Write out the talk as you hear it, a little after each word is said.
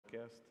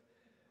podcast.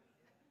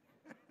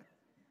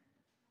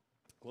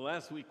 Well,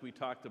 last week we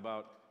talked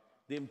about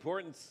the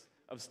importance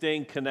of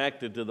staying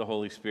connected to the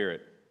Holy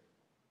Spirit.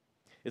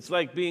 It's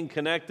like being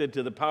connected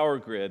to the power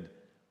grid.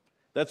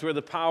 That's where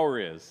the power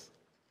is.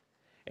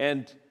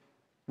 And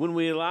when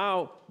we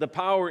allow the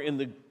power in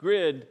the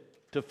grid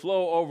to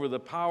flow over the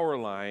power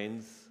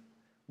lines,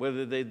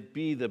 whether they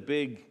be the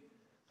big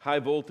high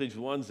voltage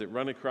ones that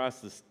run across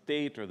the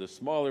state or the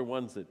smaller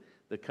ones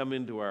that come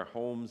into our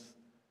homes,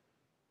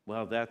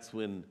 well, that's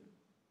when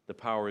the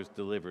power is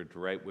delivered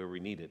right where we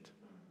need it,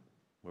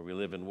 where we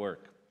live and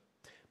work.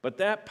 But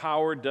that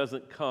power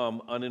doesn't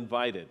come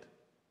uninvited.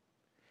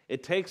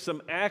 It takes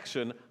some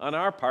action on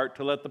our part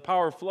to let the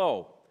power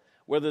flow,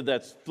 whether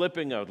that's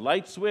flipping a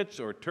light switch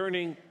or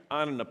turning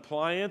on an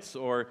appliance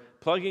or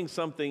plugging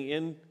something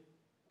in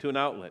to an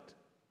outlet.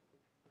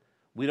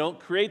 We don't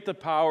create the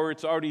power,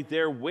 it's already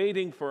there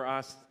waiting for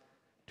us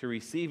to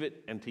receive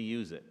it and to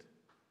use it.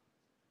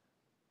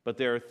 But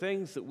there are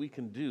things that we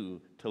can do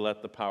to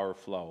let the power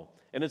flow.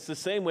 And it's the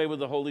same way with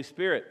the Holy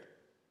Spirit.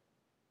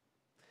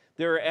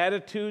 There are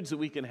attitudes that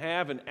we can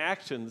have and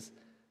actions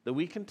that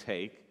we can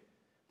take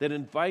that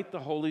invite the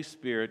Holy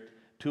Spirit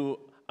to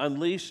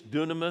unleash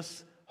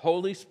dunamis,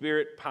 Holy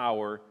Spirit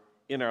power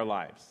in our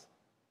lives.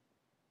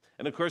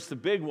 And of course, the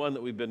big one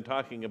that we've been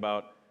talking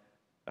about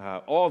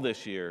all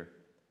this year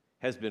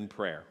has been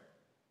prayer.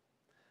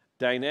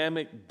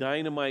 Dynamic,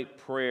 dynamite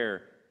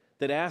prayer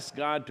that asks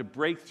God to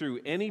break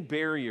through any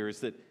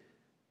barriers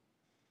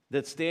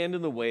that stand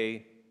in the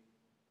way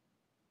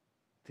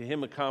to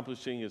Him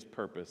accomplishing His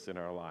purpose in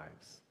our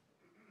lives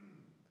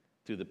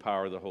through the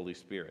power of the Holy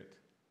Spirit.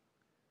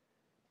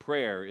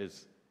 Prayer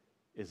is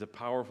a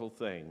powerful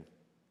thing.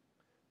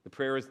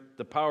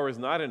 The power is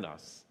not in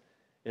us.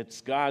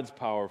 It's God's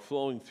power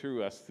flowing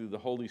through us through the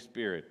Holy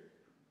Spirit.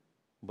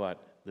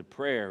 But the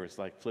prayer is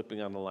like flipping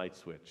on the light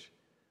switch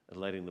and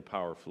letting the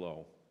power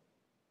flow.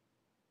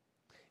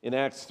 In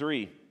Acts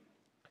 3,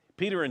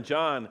 Peter and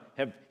John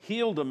have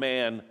healed a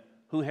man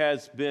who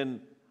has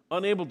been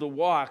unable to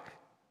walk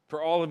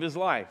for all of his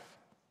life.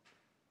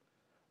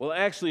 Well,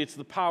 actually, it's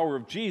the power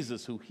of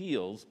Jesus who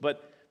heals,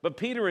 but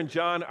Peter and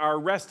John are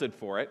arrested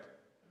for it.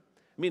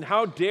 I mean,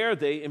 how dare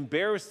they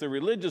embarrass the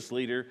religious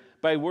leader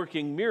by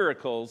working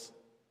miracles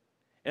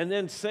and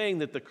then saying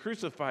that the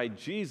crucified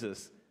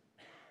Jesus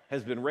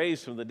has been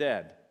raised from the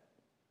dead?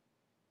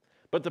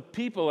 But the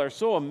people are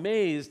so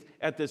amazed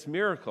at this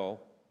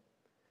miracle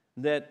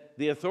that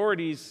the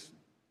authorities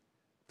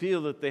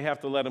feel that they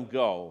have to let him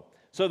go.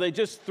 So they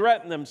just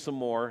threaten them some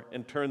more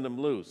and turn them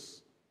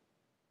loose.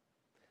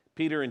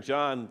 Peter and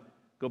John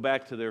go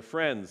back to their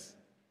friends,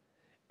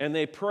 and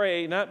they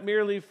pray not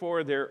merely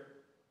for their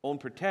own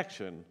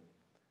protection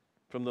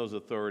from those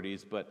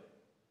authorities, but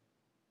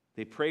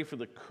they pray for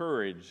the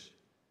courage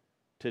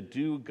to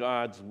do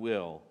God's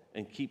will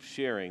and keep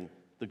sharing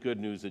the good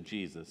news of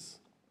Jesus.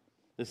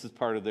 This is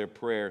part of their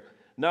prayer.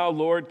 Now,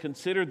 Lord,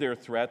 consider their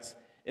threats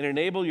and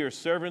enable your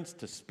servants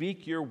to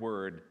speak your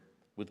word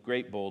with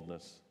great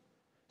boldness.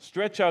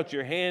 Stretch out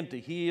your hand to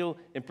heal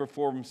and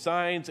perform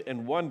signs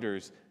and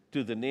wonders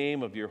through the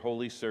name of your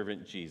holy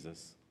servant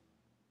Jesus.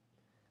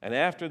 And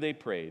after they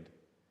prayed,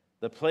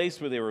 the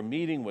place where they were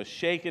meeting was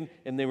shaken,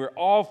 and they were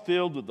all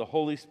filled with the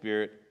Holy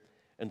Spirit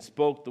and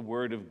spoke the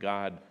word of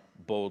God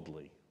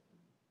boldly.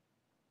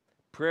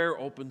 Prayer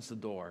opens the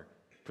door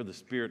for the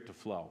Spirit to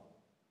flow.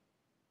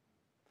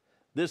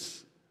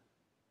 This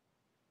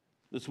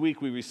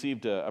week we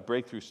received a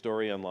breakthrough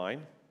story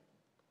online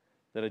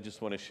that I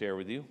just want to share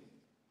with you.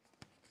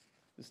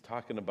 It's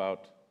talking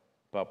about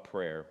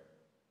prayer.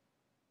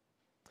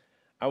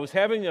 I was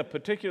having a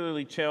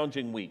particularly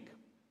challenging week.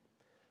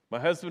 My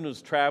husband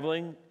was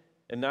traveling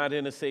and not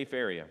in a safe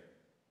area.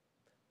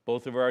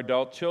 Both of our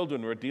adult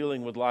children were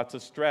dealing with lots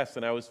of stress,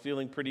 and I was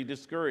feeling pretty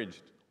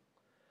discouraged.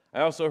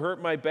 I also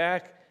hurt my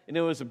back, and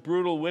it was a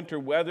brutal winter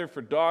weather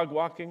for dog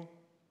walking.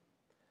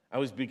 I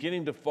was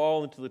beginning to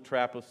fall into the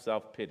trap of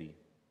self-pity.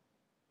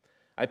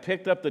 I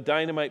picked up the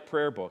Dynamite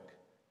Prayer Book.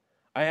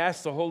 I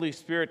asked the Holy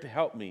Spirit to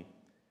help me,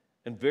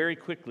 and very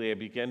quickly I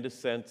began to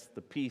sense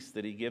the peace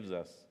that He gives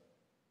us.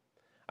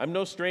 I'm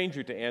no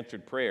stranger to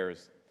answered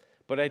prayers,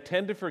 but I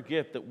tend to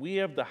forget that we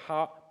have the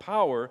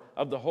power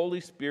of the Holy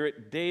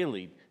Spirit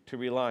daily to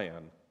rely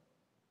on.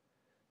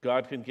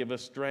 God can give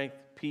us strength,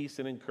 peace,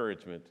 and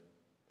encouragement.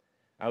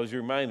 I was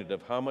reminded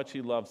of how much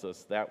He loves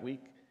us that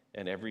week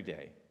and every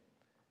day.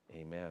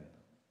 Amen.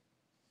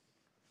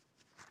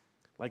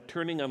 Like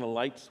turning on a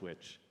light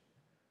switch,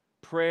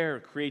 prayer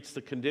creates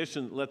the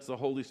condition that lets the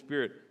Holy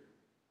Spirit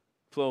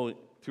flow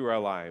through our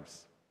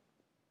lives.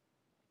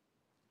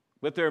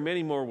 But there are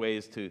many more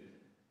ways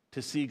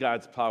to see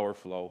God's power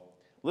flow.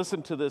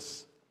 Listen to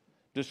this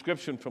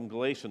description from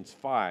Galatians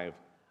 5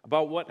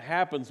 about what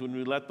happens when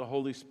we let the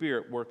Holy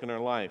Spirit work in our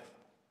life.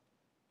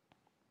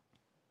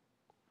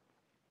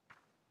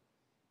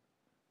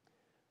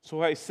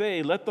 So I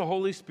say, let the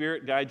Holy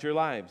Spirit guide your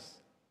lives.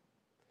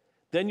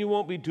 Then you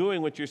won't be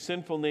doing what your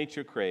sinful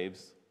nature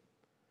craves.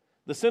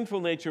 The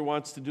sinful nature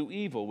wants to do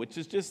evil, which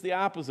is just the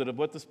opposite of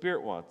what the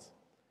Spirit wants.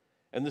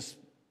 And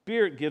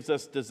Spirit gives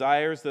us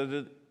desires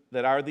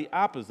that are the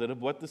opposite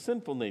of what the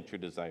sinful nature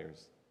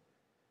desires.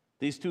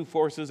 These two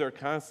forces are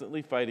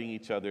constantly fighting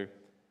each other,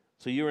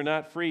 so you are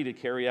not free to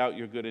carry out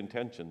your good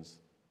intentions.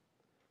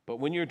 But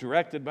when you're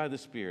directed by the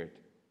Spirit,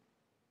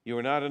 you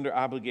are not under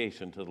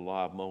obligation to the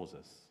law of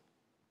Moses.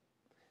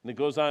 And it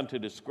goes on to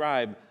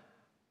describe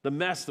the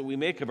mess that we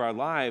make of our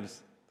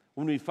lives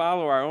when we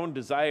follow our own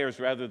desires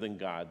rather than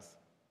God's.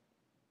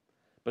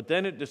 But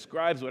then it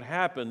describes what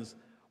happens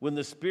when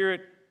the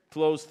Spirit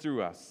flows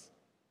through us.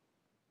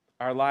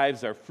 Our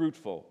lives are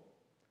fruitful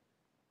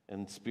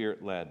and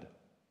Spirit-led.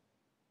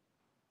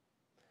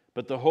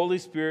 But the Holy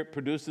Spirit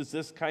produces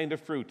this kind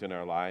of fruit in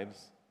our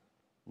lives: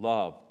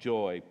 love,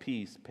 joy,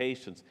 peace,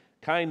 patience,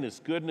 kindness,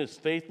 goodness,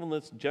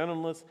 faithfulness,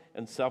 gentleness,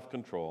 and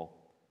self-control.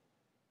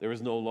 There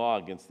is no law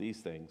against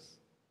these things.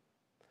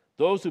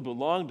 Those who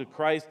belong to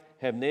Christ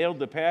have nailed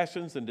the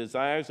passions and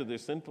desires of their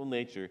sinful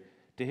nature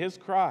to his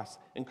cross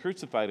and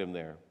crucified him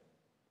there.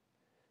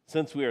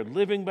 Since we are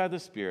living by the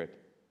Spirit,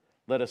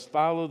 let us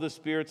follow the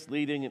Spirit's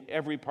leading in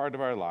every part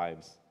of our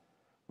lives.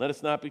 Let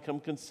us not become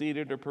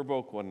conceited or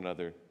provoke one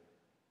another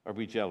or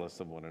be jealous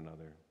of one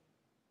another.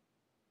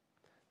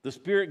 The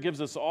Spirit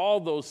gives us all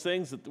those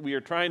things that we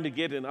are trying to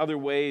get in other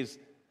ways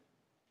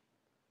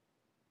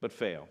but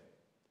fail.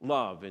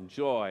 Love and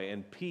joy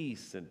and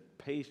peace and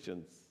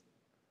patience,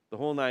 the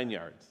whole 9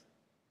 yards.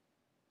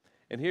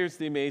 And here's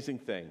the amazing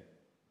thing.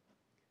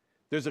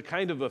 There's a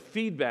kind of a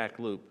feedback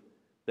loop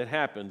that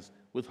happens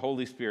with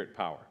Holy Spirit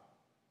power.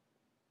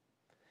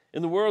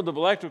 In the world of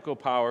electrical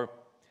power,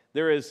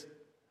 there is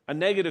a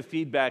negative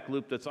feedback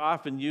loop that's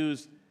often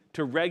used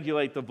to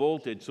regulate the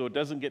voltage so it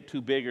doesn't get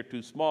too big or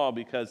too small,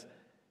 because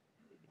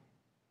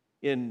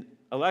in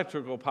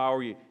electrical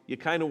power, you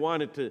kind of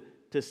want it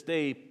to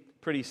stay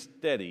pretty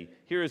steady.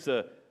 Here's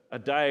a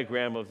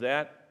diagram of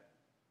that.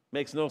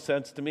 Makes no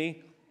sense to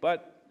me,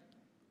 but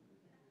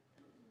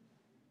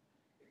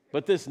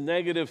this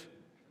negative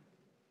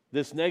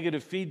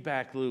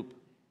feedback loop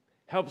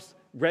helps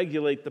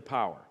regulate the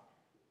power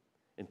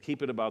and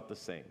keep it about the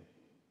same.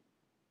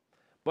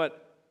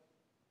 But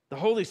the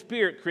Holy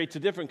Spirit creates a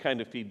different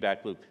kind of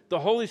feedback loop. The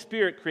Holy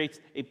Spirit creates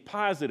a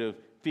positive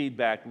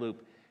feedback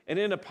loop. And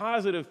in a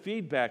positive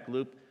feedback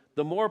loop,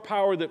 the more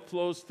power that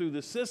flows through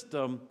the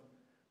system,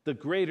 the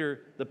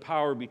greater the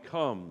power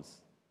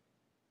becomes.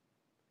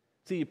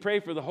 See, you pray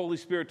for the Holy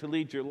Spirit to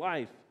lead your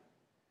life,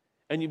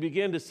 and you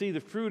begin to see the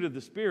fruit of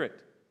the Spirit.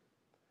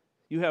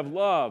 You have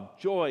love,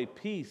 joy,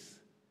 peace,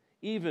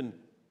 even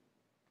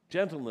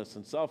gentleness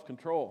and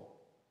self-control.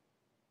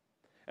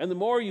 And the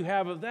more you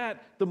have of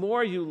that, the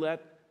more you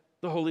let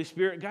the Holy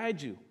Spirit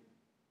guide you.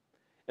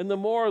 And the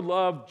more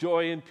love,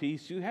 joy, and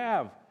peace you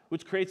have,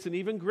 which creates an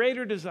even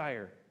greater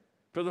desire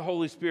for the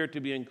Holy Spirit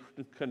to be in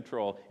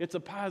control. It's a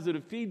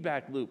positive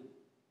feedback loop.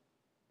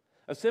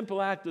 A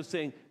simple act of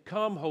saying,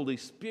 "Come, Holy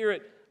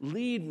Spirit,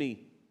 lead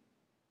me,"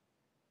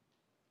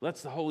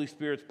 lets the Holy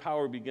Spirit's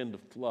power begin to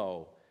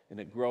flow, and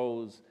it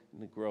grows,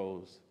 and it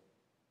grows,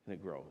 and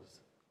it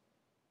grows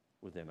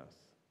within us.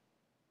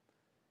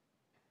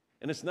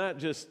 And it's not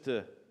just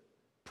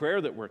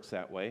prayer that works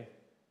that way.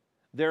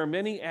 There are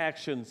many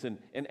actions and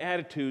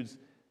attitudes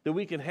that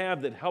we can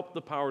have that help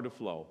the power to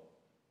flow,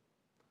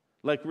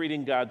 like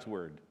reading God's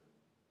Word.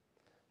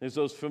 There's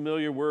those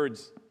familiar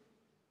words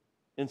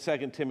in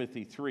 2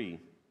 Timothy 3.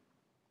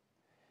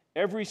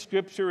 Every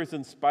scripture is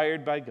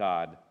inspired by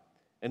God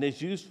and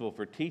is useful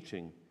for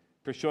teaching,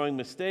 for showing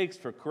mistakes,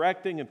 for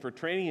correcting, and for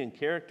training in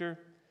character,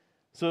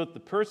 so that the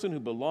person who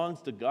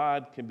belongs to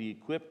God can be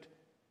equipped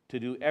to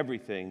do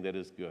everything that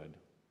is good.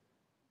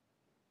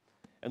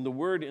 And the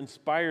word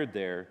inspired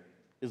there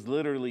is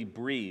literally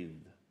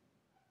breathed.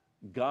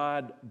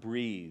 God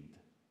breathed.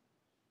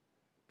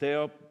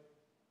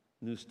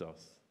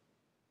 Theopneustos.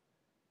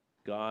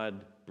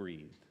 God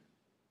breathed.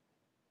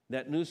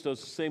 That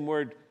pneustos, the same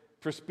word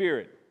for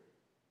spirit,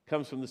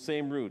 comes from the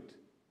same root.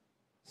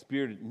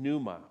 Spirit,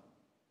 pneuma,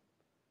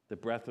 the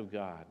breath of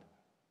God.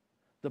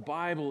 The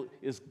Bible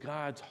is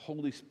God's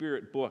Holy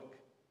Spirit book.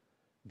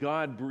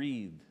 God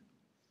breathed.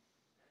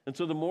 And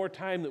so the more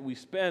time that we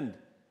spend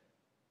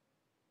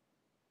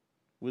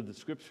with the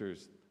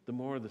Scriptures, the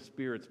more the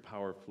Spirit's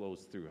power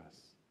flows through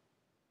us.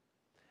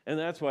 And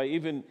that's why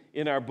even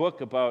in our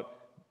book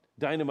about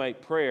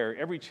dynamite prayer,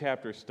 every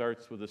chapter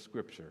starts with a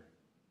Scripture.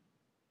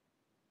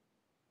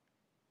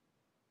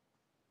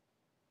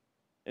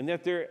 And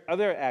that there are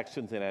other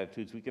actions and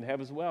attitudes we can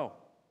have as well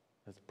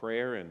as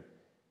prayer and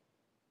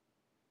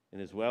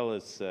as well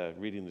as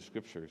reading the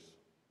Scriptures.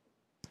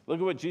 Look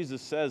at what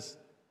Jesus says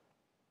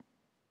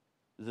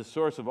is the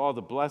source of all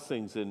the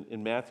blessings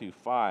in Matthew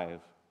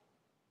 5,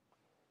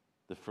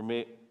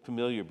 the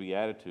familiar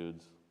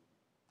Beatitudes.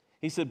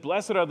 He said,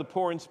 "Blessed are the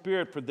poor in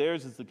spirit, for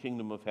theirs is the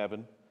kingdom of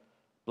heaven.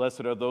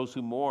 Blessed are those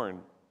who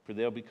mourn, for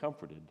they'll be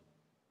comforted.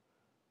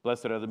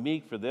 Blessed are the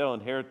meek, for they'll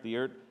inherit the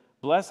earth.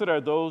 Blessed are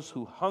those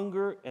who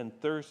hunger and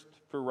thirst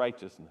for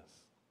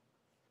righteousness,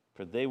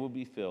 for they will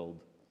be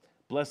filled.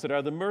 Blessed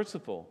are the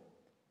merciful,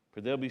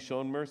 for they'll be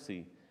shown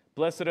mercy.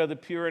 Blessed are the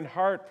pure in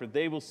heart, for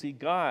they will see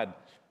God.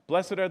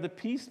 Blessed are the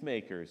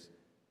peacemakers,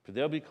 for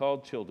they'll be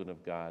called children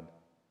of God.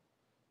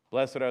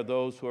 Blessed are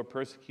those who are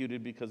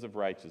persecuted because of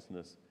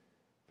righteousness,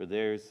 for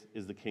theirs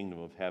is the kingdom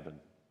of heaven.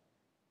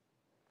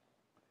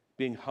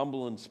 Being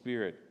humble in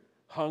spirit,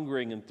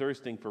 hungering and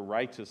thirsting for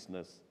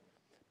righteousness,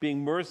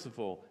 being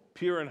merciful,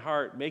 pure in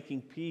heart,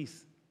 making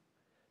peace.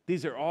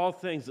 These are all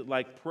things that,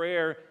 like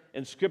prayer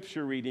and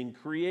scripture reading,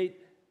 create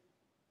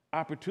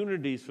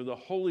opportunities for the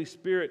Holy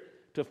Spirit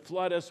to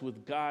flood us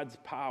with God's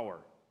power.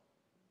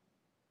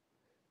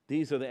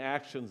 These are the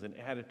actions and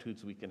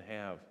attitudes we can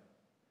have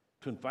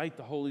to invite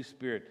the Holy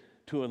Spirit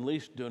to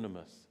unleash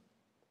dunamis,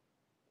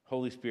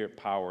 Holy Spirit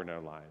power in our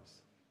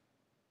lives.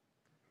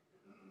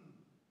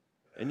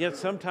 And yet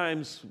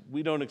sometimes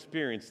we don't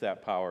experience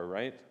that power,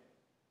 right?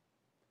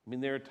 I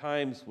mean, there are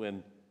times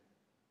when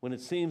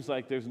it seems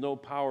like there's no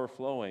power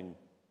flowing,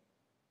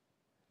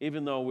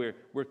 even though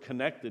we're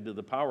connected to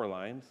the power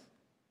lines.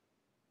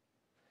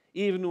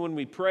 Even when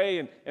we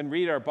pray and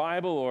read our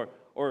Bible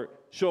or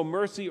show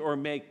mercy or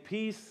make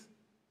peace,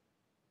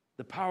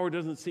 the power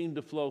doesn't seem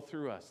to flow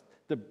through us.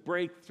 The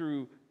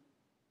breakthrough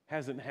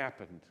hasn't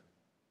happened.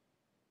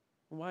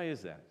 Why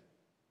is that?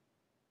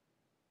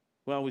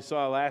 Well, we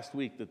saw last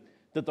week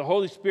that the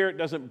Holy Spirit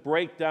doesn't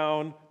break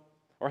down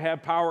or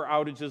have power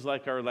outages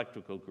like our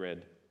electrical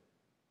grid.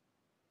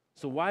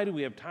 So why do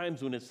we have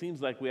times when it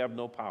seems like we have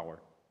no power?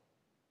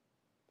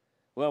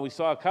 Well, we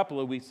saw a couple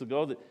of weeks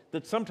ago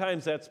that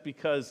sometimes that's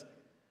because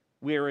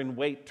we're in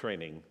weight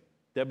training,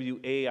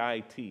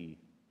 W-A-I-T,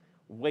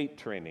 weight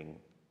training.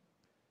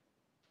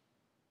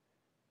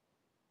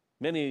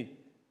 Many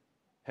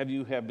of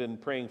you have been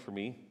praying for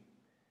me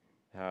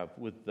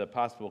with the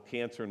possible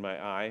cancer in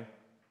my eye,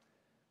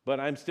 but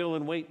I'm still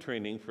in weight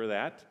training for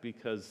that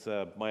because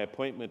my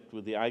appointment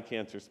with the eye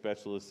cancer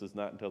specialist is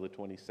not until the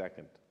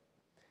 22nd.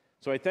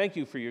 So I thank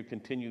you for your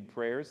continued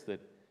prayers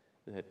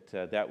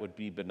that would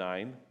be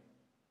benign.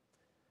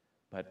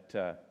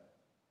 But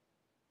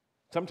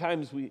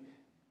sometimes we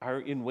are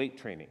in weight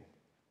training,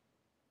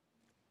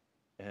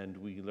 and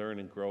we learn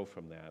and grow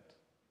from that.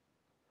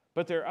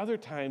 But there are other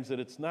times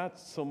that it's not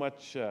so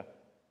much a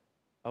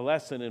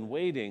lesson in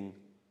waiting,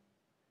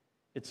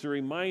 it's a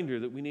reminder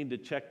that we need to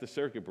check the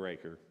circuit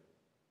breaker.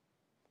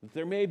 That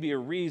there may be a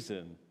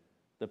reason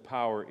the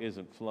power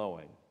isn't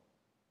flowing,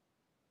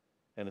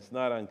 and it's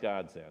not on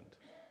God's end.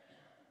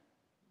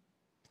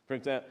 For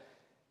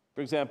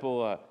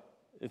example,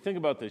 think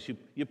about this.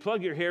 You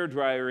plug your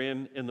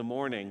hairdryer in the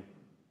morning,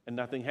 and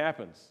nothing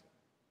happens.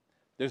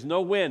 There's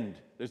no wind.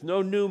 There's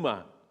no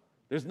pneuma.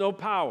 There's no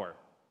power.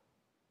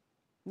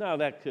 Now,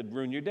 that could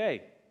ruin your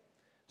day.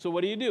 So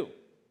what do?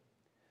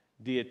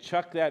 Do you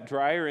chuck that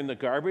dryer in the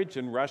garbage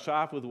and rush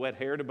off with wet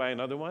hair to buy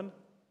another one?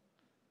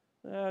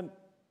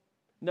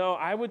 No,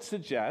 I would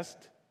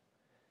suggest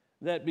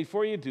that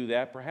before you do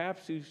that,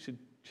 perhaps you should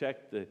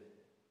check the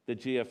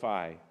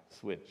GFI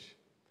switch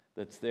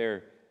that's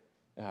there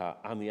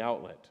on the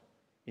outlet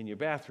in your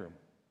bathroom.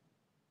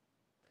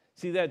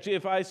 See, that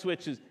GFI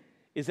switch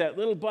is that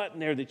little button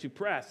there that you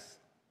press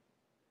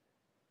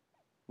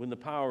when the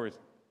power is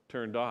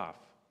turned off.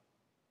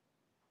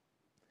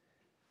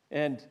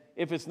 And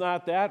if it's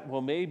not that,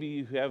 well, maybe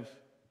you have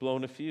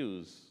blown a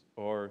fuse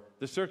or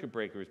the circuit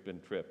breaker has been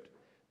tripped.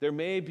 There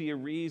may be a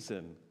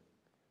reason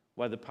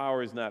why the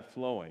power is not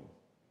flowing.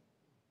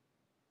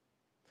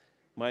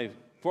 My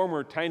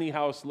former tiny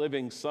house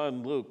living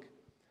son, Luke,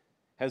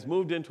 has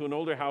moved into an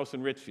older house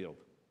in Richfield,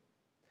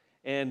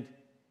 and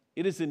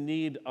it is in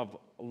need of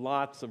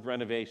lots of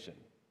renovation,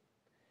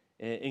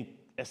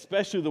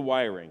 especially the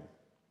wiring.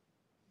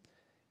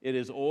 It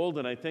is old,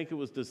 and I think it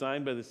was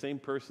designed by the same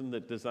person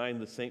that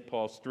designed the St.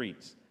 Paul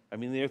streets. I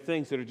mean, there are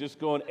things that are just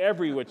going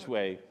every which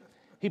way.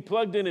 He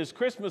plugged in his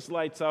Christmas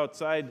lights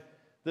outside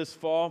this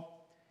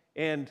fall,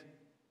 and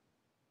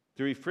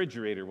the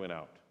refrigerator went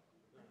out.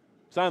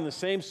 It's on the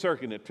same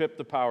circuit. It tripped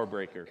the power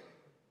breaker.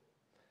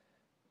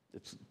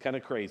 It's kind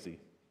of crazy.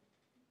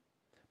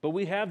 But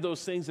we have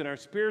those things in our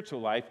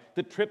spiritual life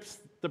that trips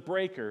the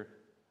breaker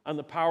on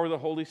the power of the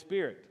Holy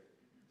Spirit.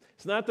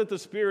 It's not that the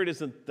Spirit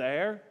isn't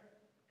there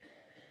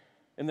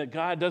and that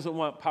God doesn't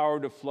want power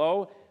to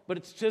flow, but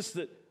it's just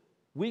that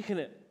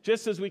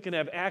just as we can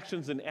have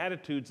actions and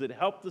attitudes that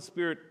help the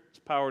Spirit's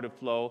power to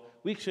flow,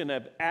 we should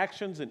have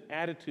actions and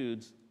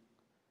attitudes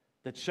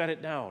that shut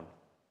it down,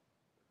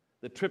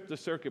 that trip the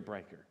circuit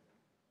breaker.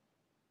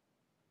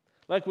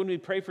 Like when we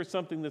pray for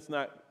something that's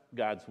not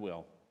God's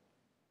will.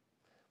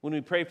 When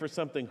we pray for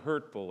something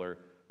hurtful or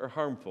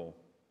harmful,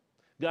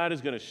 God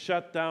is going to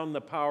shut down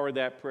the power of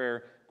that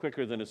prayer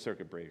quicker than a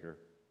circuit breaker.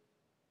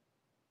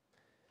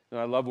 And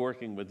I love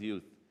working with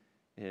youth.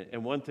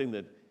 And one thing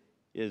that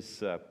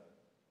is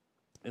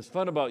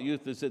fun about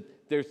youth is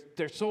that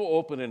they're so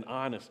open and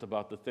honest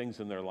about the things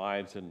in their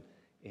lives and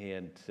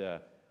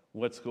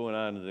what's going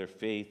on in their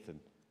faith. And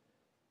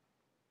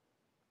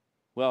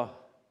well,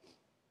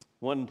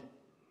 one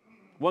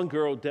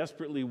girl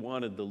desperately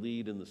wanted the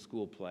lead in the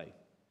school play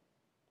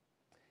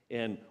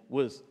and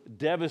was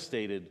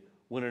devastated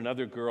when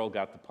another girl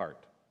got the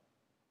part.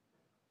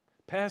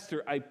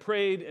 Pastor, I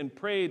prayed and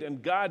prayed,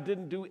 and God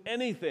didn't do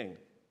anything.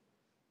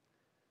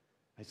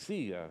 I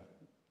see.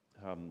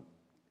 And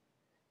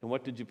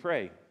what did you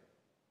pray?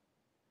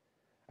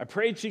 I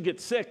prayed she'd get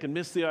sick and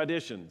miss the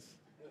auditions.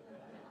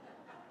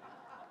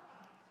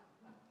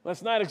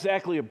 That's not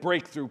exactly a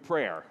breakthrough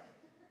prayer.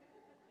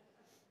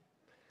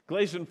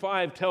 Galatians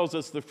 5 tells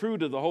us the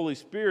fruit of the Holy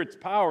Spirit's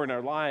power in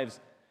our lives,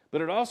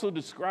 but it also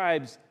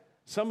describes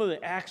some of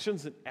the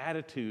actions and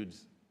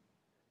attitudes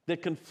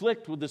that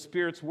conflict with the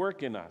Spirit's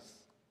work in us,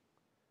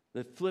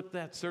 that flip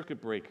that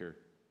circuit breaker.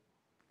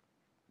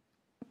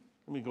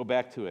 Let me go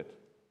back to it.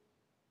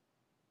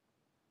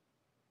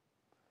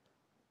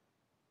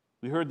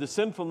 We heard the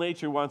sinful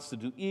nature wants to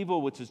do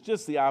evil, which is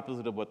just the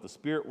opposite of what the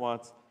Spirit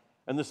wants.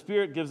 And the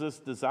Spirit gives us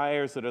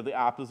desires that are the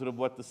opposite of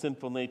what the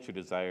sinful nature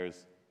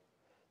desires.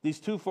 These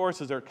two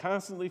forces are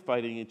constantly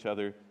fighting each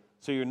other,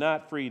 so you're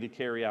not free to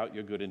carry out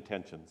your good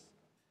intentions.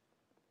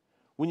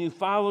 When you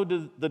follow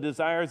the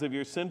desires of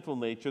your sinful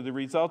nature, the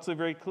results are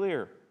very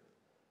clear.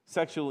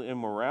 Sexual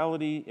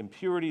immorality,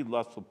 impurity,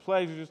 lustful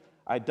pleasures,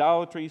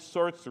 idolatry,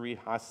 sorcery,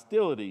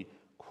 hostility,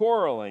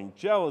 quarreling,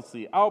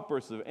 jealousy,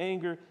 outbursts of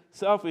anger,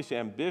 selfish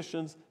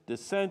ambitions,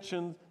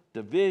 dissensions,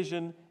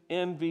 division,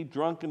 envy,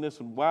 drunkenness,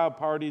 and wild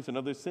parties, and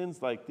other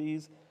sins like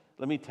these.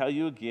 Let me tell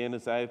you again,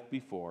 as I have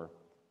before,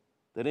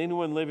 that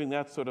anyone living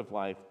that sort of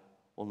life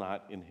will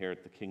not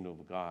inherit the kingdom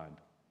of God.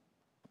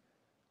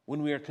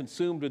 When we are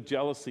consumed with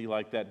jealousy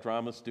like that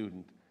drama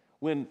student,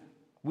 when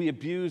we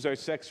abuse our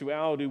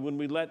sexuality, when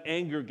we let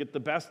anger get the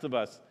best of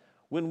us,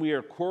 when we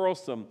are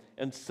quarrelsome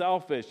and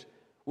selfish,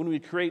 when we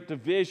create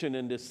division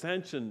and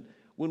dissension,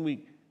 when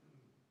we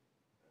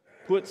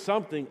put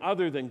something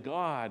other than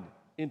God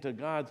into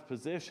God's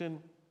position,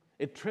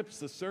 it trips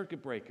the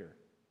circuit breaker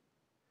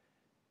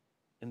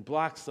and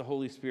blocks the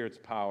Holy Spirit's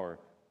power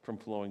from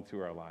flowing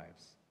through our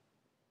lives.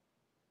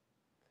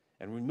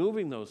 And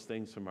removing those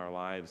things from our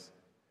lives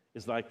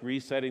is like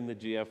resetting the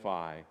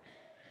GFI.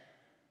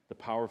 The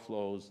power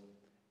flows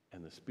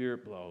and the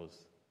Spirit blows,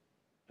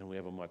 and we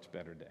have a much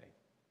better day.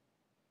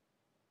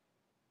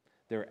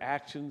 There are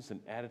actions and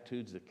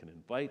attitudes that can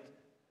invite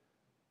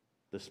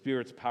the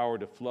Spirit's power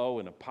to flow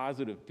in a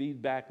positive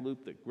feedback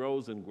loop that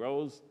grows and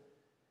grows,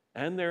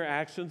 and there are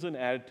actions and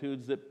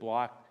attitudes that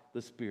block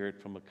the Spirit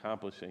from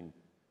accomplishing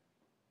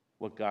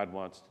what God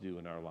wants to do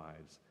in our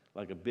lives.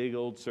 Like a big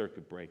old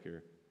circuit breaker,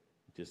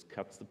 it just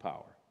cuts the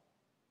power.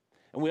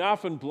 And we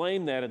often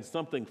blame that in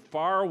something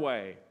far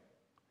away,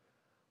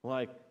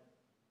 like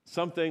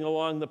something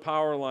along the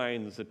power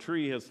lines, a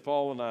tree has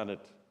fallen on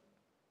it,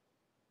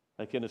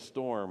 like in a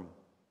storm.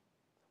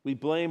 We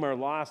blame our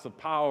loss of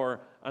power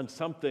on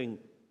something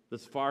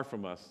that's far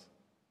from us.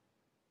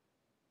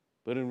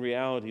 But in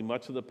reality,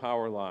 much of the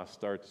power loss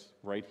starts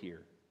right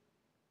here,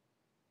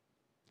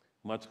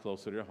 much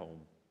closer to home.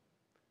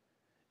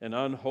 An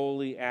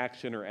unholy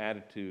action or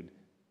attitude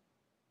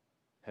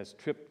has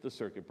tripped the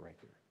circuit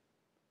breaker,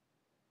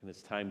 and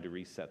it's time to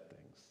reset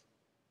things.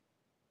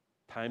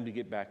 Time to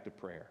get back to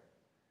prayer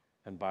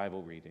and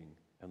Bible reading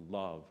and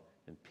love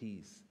and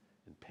peace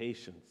and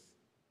patience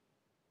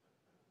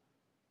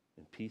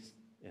and peace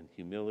and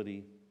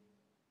humility,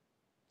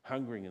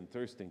 hungering and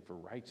thirsting for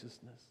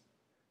righteousness.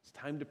 It's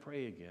time to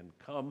pray again.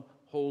 Come,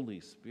 Holy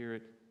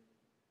Spirit,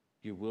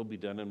 your will be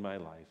done in my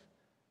life.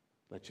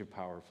 Let your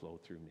power flow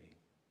through me.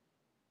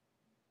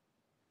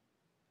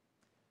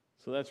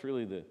 So that's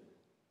really the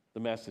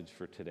message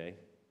for today.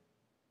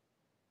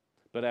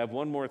 But I have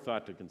one more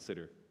thought to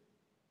consider.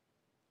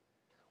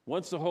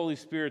 Once the Holy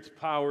Spirit's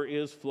power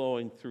is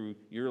flowing through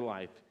your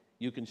life,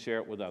 you can share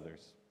it with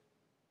others.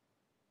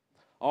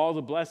 All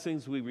the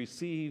blessings we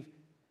receive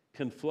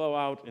can flow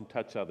out and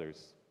touch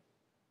others.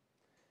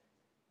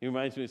 It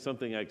reminds me of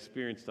something I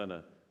experienced on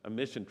a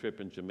mission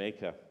trip in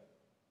Jamaica.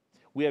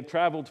 We had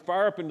traveled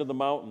far up into the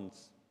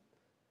mountains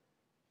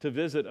to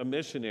visit a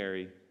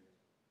missionary.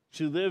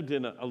 She lived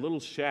in a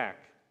little shack,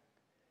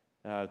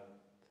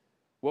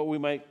 what we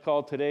might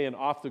call today an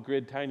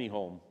off-the-grid tiny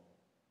home.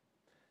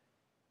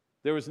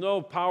 There was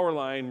no power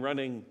line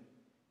running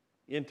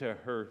into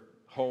her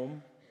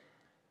home,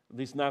 at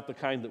least not the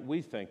kind that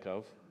we think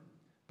of,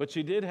 but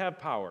she did have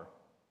power.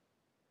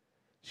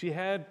 She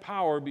had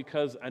power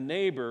because a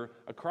neighbor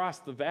across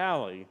the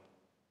valley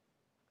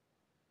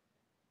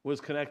was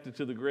connected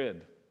to the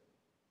grid.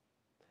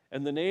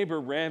 And the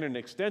neighbor ran an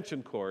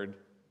extension cord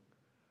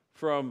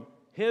from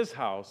his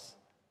house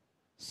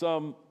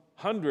some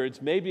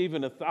hundreds, maybe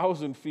even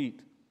 1,000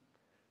 feet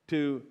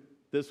to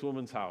this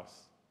woman's house.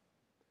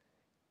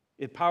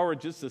 It powered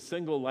just a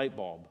single light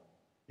bulb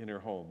in her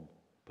home,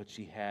 but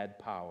she had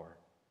power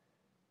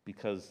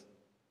because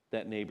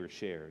that neighbor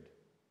shared.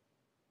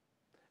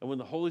 And when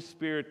the Holy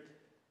Spirit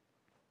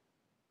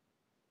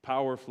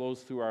power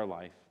flows through our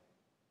life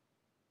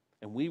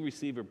and we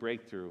receive a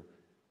breakthrough,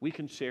 we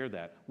can share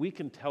that. We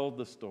can tell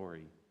the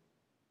story.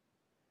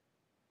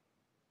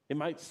 It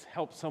might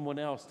help someone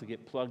else to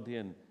get plugged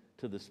in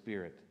to the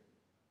Spirit.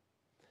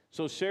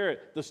 So share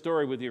the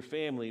story with your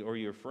family or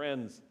your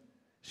friends.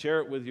 Share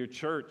it with your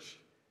church.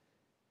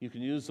 You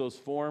can use those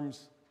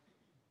forms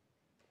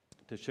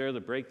to share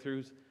the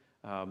breakthroughs,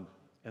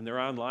 and they're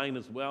online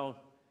as well.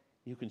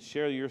 You can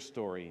share your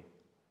story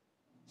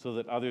so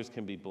that others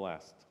can be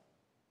blessed.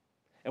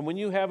 And when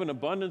you have an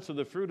abundance of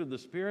the fruit of the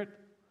Spirit,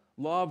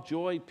 love,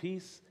 joy,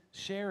 peace,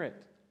 share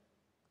it.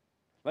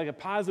 Like a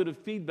positive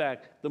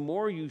feedback, the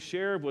more you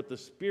share what the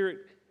Spirit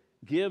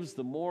gives,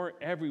 the more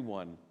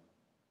everyone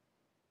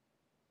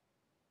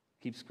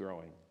keeps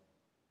growing.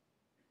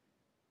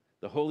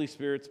 The Holy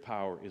Spirit's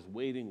power is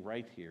waiting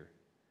right here.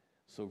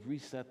 So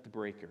reset the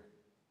breaker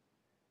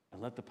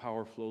and let the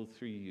power flow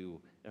through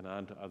you and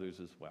on to others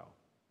as well.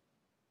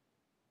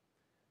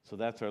 So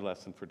that's our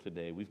lesson for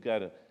today. We've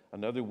got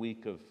another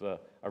week of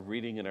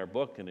reading in our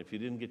book, and if you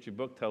didn't get your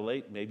book till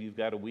late, maybe you've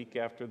got a week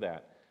after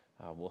that.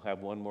 We'll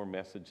have one more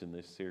message in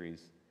this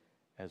series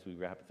as we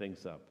wrap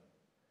things up.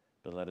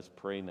 But let us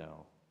pray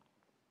now.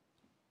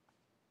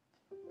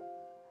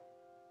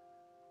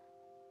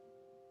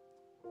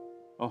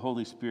 Oh,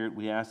 Holy Spirit,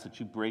 we ask that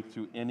you break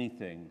through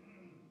anything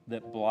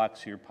that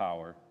blocks your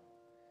power.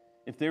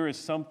 If there is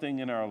something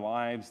in our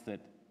lives that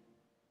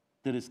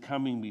is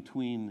coming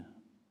between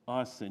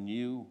us and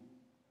you,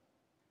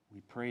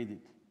 we pray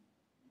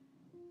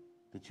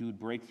that you would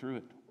break through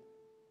it.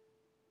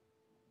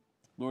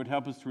 Lord,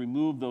 help us to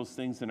remove those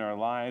things in our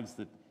lives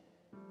that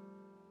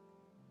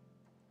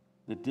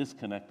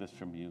disconnect us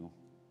from you,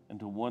 and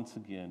to once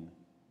again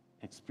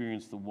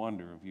experience the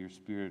wonder of your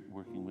Spirit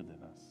working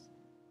within us.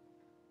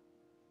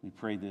 We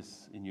pray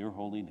this in your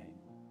holy name.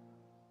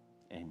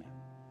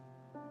 Amen.